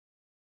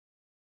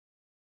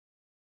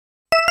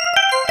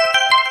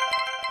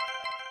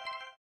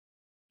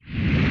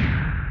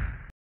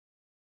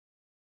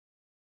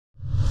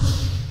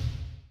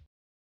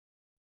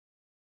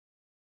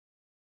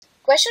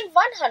Question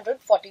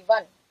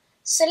 141.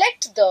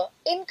 Select the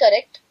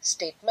incorrect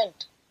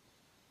statement.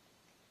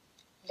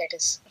 Let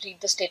us read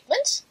the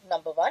statements.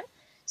 Number 1.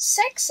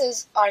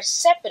 Sexes are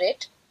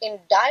separate in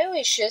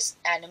dioecious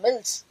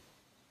animals.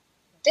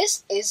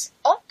 This is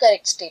a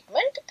correct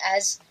statement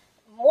as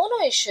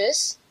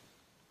monoecious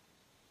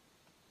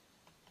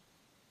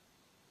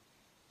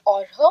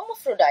or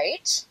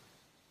hermaphrodites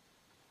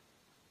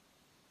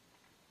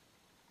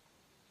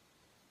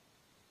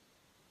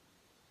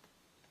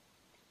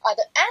are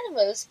the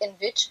animals in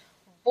which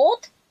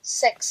both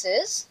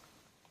sexes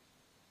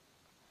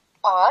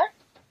are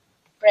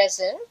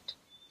present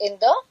in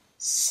the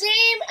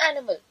same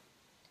animal.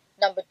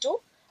 Number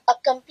 2. A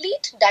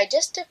complete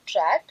digestive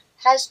tract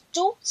has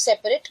two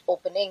separate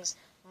openings,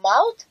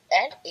 mouth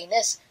and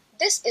anus.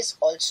 This is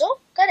also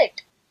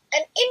correct.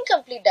 An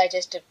incomplete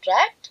digestive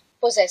tract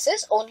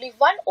possesses only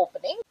one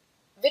opening,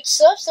 which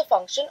serves the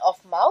function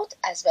of mouth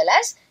as well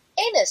as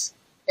anus.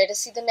 Let us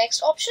see the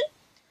next option.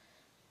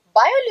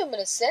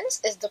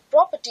 Bioluminescence is the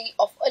property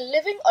of a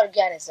living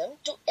organism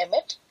to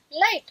emit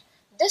light.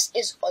 This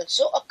is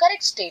also a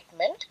correct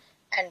statement,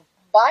 and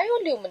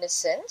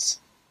bioluminescence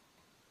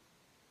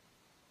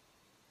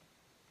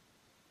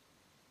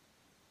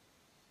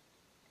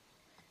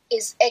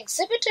is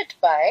exhibited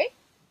by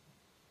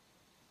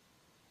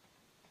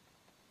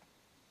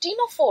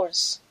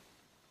ctenophores.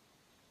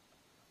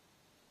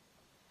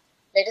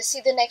 Let us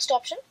see the next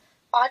option.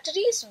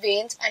 Arteries,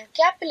 veins and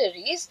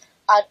capillaries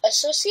are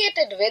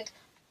associated with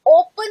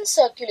open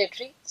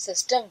circulatory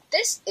system.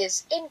 This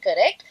is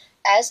incorrect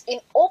as in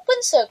open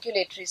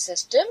circulatory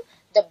system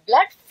the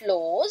blood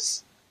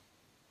flows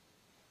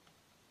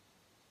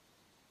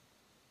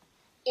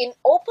in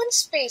open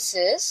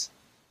spaces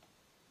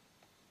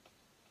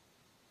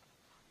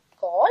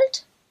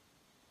called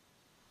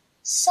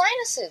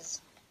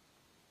sinuses.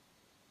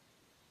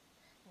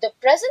 The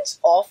presence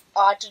of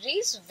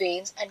arteries,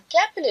 veins and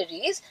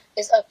capillaries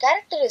is a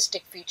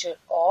characteristic feature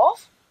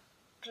of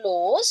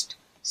closed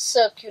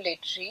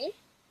circulatory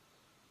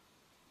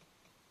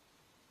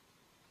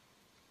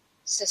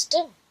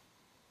system.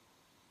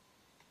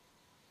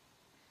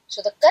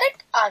 So the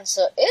correct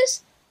answer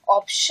is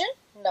option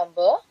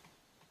number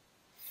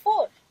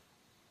 4.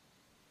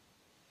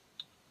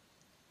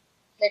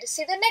 Let us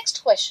see the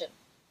next question.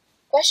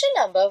 Question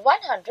number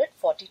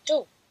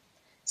 142.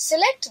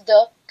 Select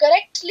the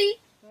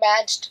correctly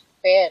matched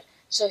pair.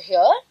 So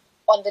here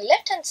on the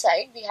left hand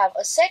side we have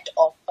a set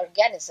of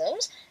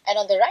organisms and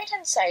on the right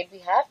hand side we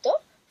have the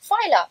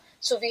phyla.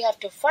 So we have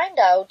to find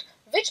out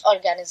which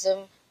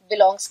organism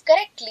belongs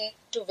correctly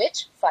to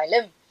which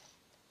phylum.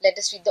 Let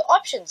us read the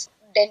options.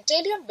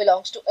 Dentalium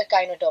belongs to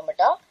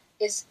Echinodermata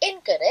is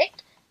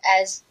incorrect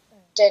as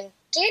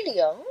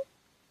Dentalium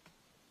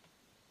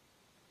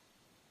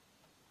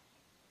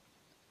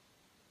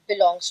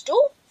belongs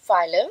to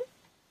phylum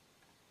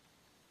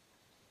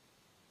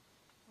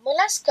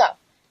Mollusca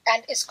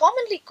and is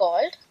commonly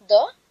called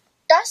the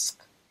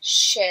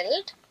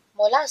tusk-shelled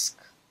mollusk.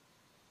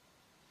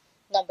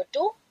 Number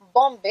 2.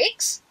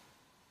 Bombyx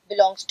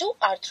belongs to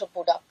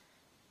Arthropoda.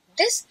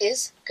 This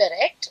is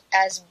correct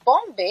as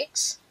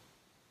Bombyx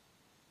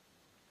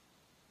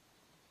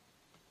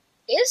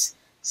is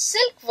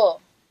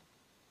silkworm.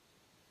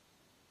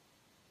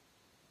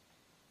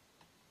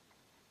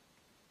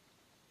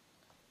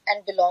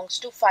 And belongs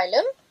to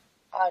phylum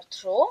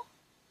Arthropoda.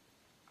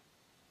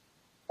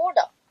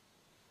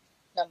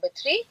 Number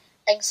 3.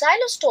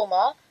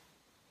 Ankylostoma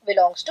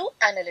belongs to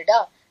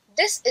Annelida.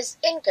 This is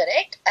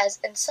incorrect as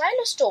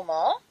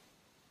Ankylostoma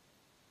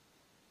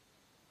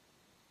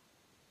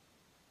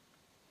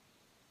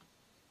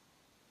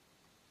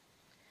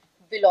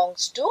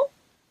belongs to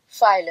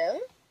phylum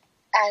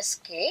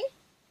Aschelminth.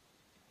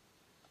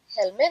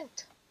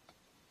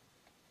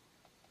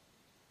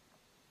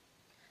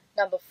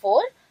 Number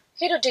 4.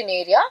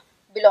 Hirudinaria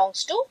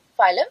belongs to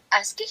phylum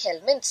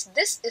Aschelminth.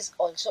 This is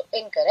also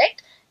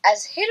incorrect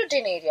as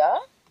Hirudinaria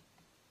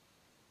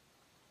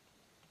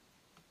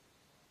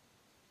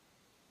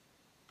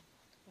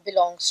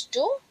belongs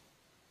to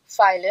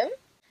phylum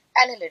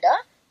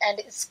Annelida and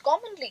is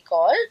commonly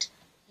called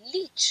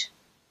leech.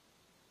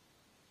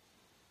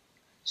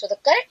 So the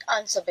correct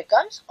answer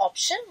becomes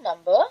option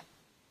number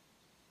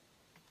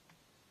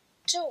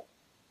 2.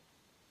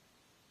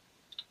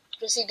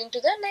 Proceeding to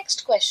the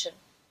next question.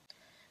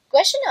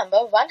 Question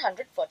number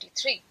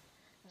 143.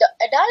 The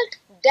adult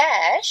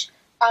dash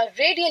are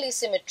radially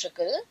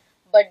symmetrical,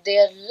 but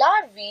their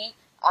larvae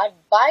are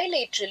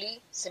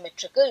bilaterally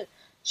symmetrical.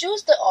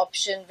 Choose the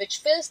option which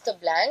fills the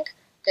blank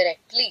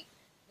correctly.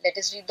 Let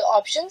us read the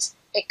options.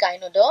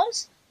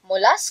 Echinoderms,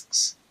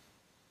 mollusks,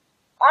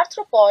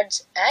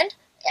 arthropods and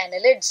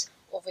annelids.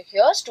 Over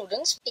here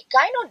students,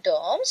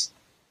 echinoderms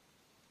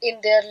in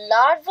their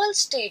larval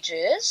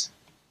stages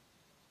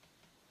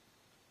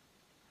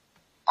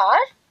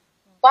are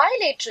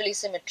bilaterally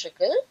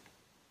symmetrical,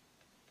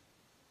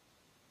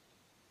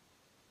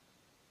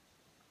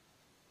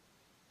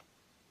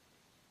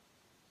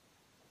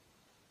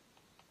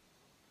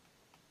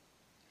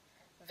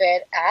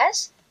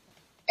 whereas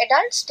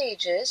adult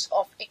stages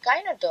of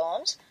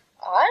echinoderms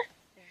are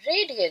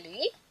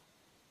radially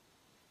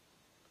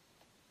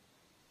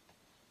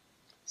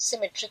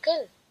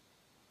symmetrical.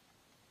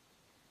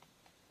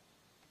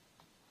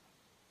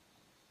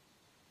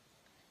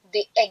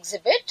 They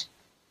exhibit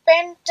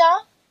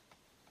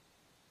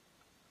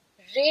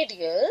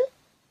penta-radial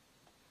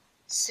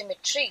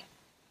symmetry.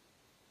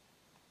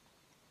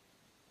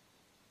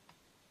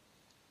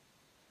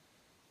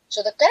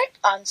 So the correct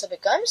answer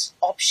becomes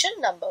option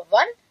number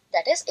 1,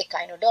 that is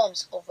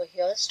echinoderms. Over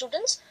here,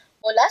 students,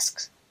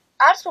 mollusks,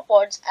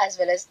 arthropods as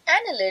well as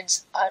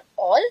annelids are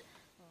all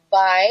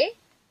bilaterally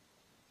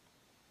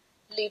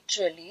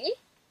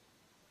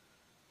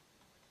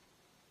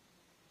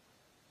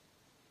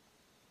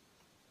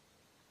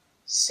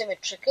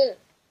symmetrical.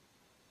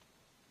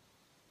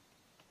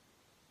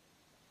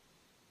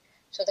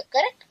 So the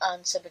correct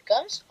answer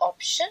becomes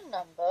option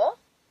number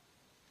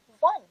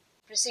 1.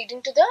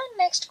 Proceeding to the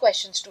next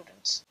question,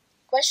 students.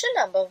 Question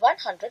number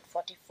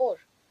 144.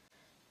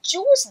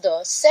 Choose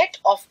the set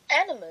of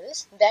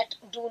animals that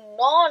do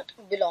not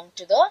belong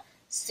to the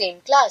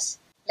same class.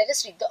 Let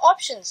us read the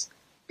options.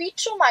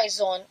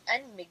 Petromyzon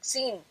and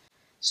Myxine.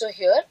 So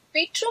here,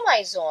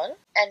 Petromyzon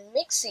and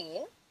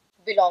Myxine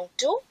belong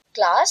to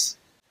class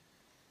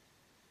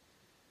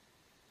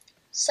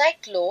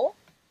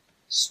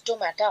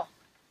Cyclostomata.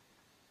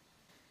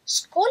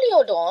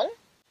 Scoliodon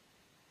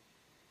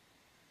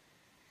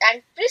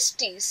and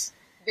Pristis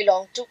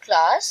belong to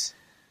class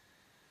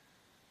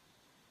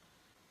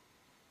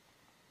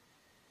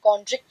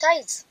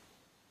Chondrichthyes.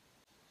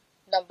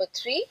 Number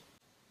 3,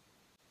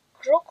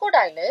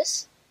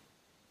 Crocodylus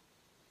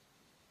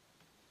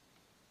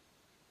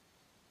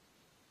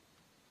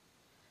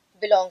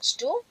belongs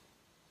to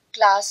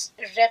class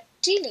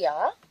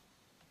Reptilia,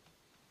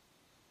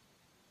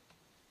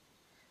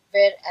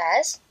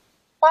 whereas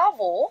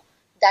Pavo,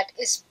 that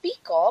is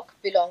peacock,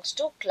 belongs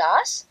to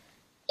class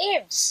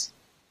Aves.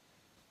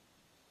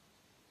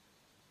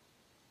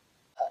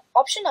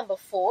 Option number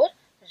 4,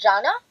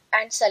 Rana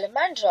and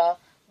Salamandra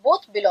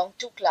both belong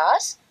to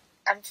class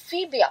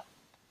Amphibia.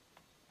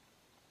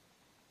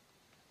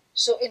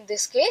 So in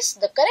this case,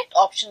 the correct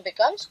option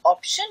becomes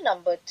option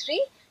number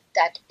 3,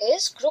 that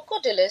is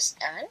Crocodylus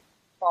and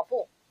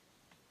Pavo.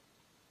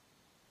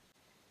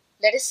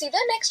 Let us see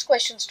the next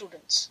question,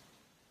 students.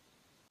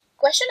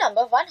 Question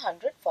number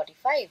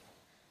 145.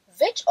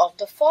 Which of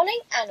the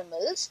following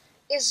animals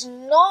is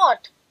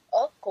not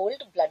a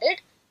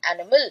cold-blooded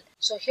animal?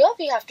 So here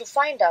we have to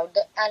find out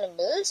the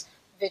animals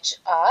which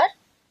are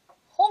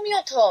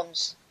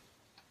homeotherms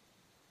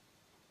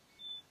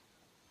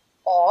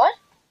or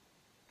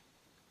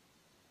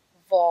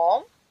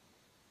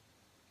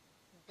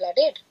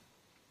warm-blooded.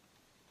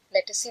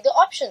 Let us see the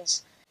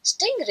options.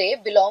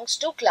 Stingray belongs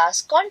to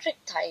class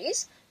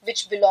Chondrichthyes,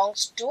 which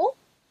belongs to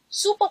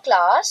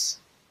superclass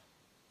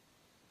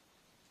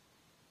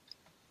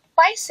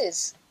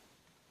Pisces.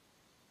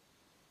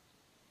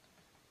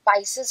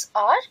 Pisces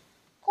are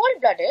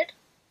cold-blooded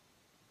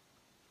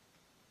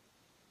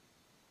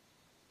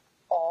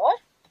or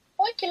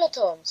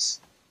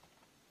poikilotherms.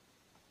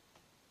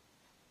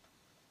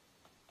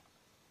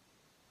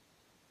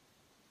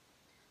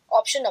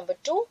 Option number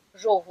 2,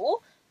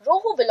 Rohu.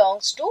 Rohu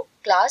belongs to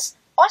class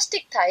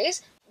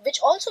Osteichthyes, which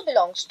also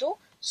belongs to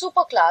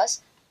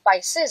superclass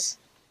Pisces.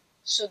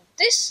 So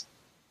this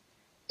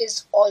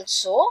is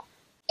also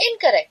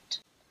incorrect.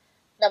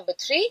 Number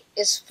 3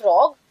 is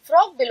Frog.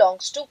 Frog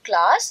belongs to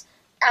class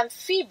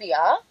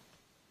Amphibia,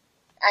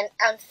 and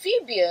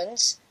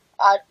amphibians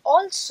are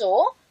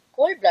also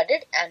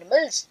cold-blooded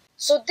animals.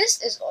 So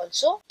this is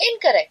also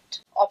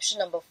incorrect. Option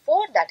number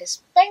 4, that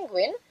is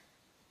Penguin,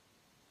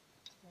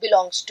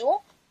 belongs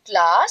to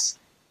class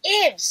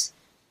Aves.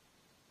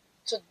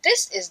 So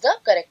this is the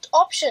correct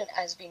option,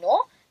 as we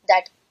know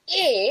that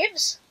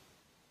aves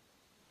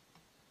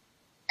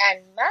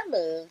and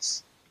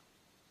mammals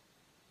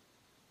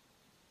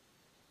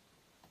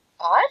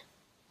are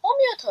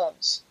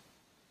homeotherms.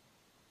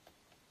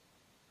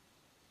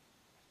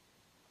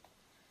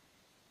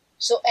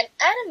 So an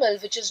animal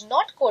which is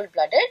not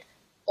cold-blooded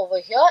over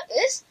here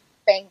is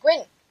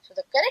penguin. So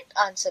the correct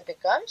answer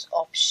becomes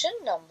option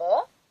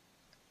number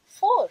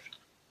 4.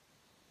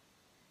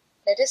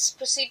 Let us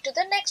proceed to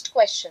the next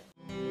question.